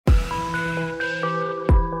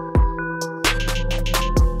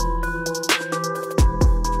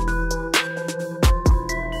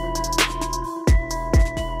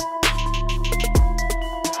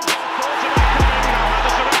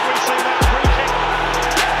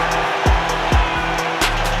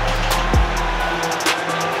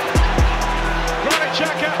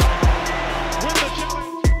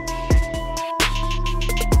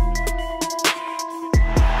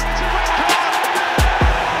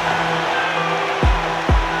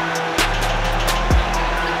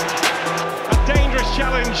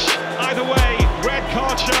challenge, either way, red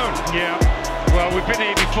card shown. Yeah, well, we've been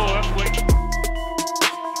here before, haven't we? It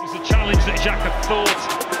was a challenge that Xhaka thought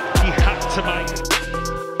he had to make.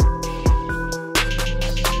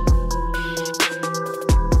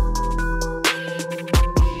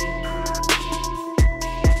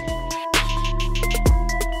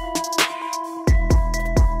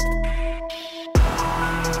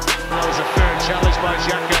 That was a fair challenge by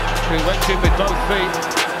Xhaka, who went in with both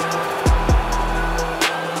feet.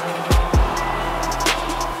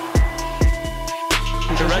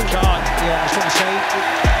 A red card. Yeah, I was going to say,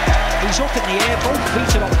 he's up in the air, both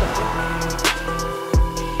feet are off the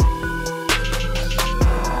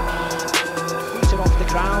feet are off the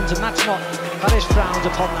ground, and that is frowned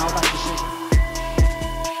upon now, that decision.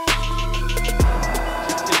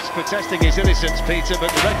 He's protesting his innocence, Peter,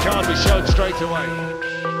 but the red card was shown straight away.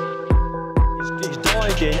 He's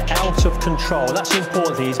dived in out of control. That's the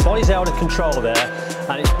important thing. His body's out of control there,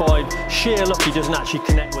 and it's by sheer luck he doesn't actually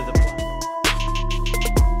connect with the player.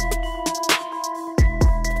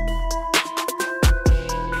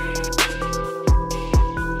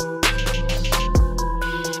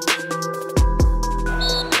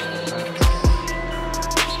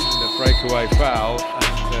 Breakaway foul,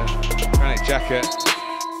 and Granit Xhaka.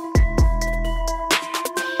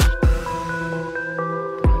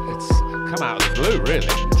 It's come out of the blue, really.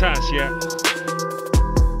 It has, yeah.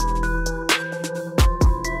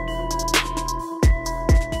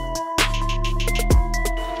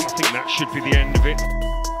 I think that should be the end of it.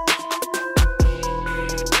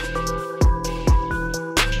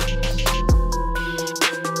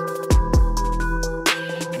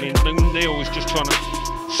 I mean, Neil was just trying to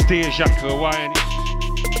steer Xhaka away, and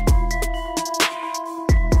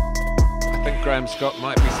I think Graham Scott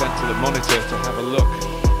might be sent to the monitor to have a look.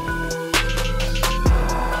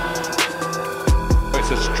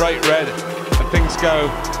 It's a straight red, and things go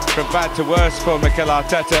from bad to worse for Mikel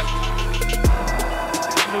Arteta.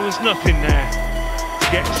 there was nothing there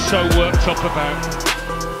to get so worked up about.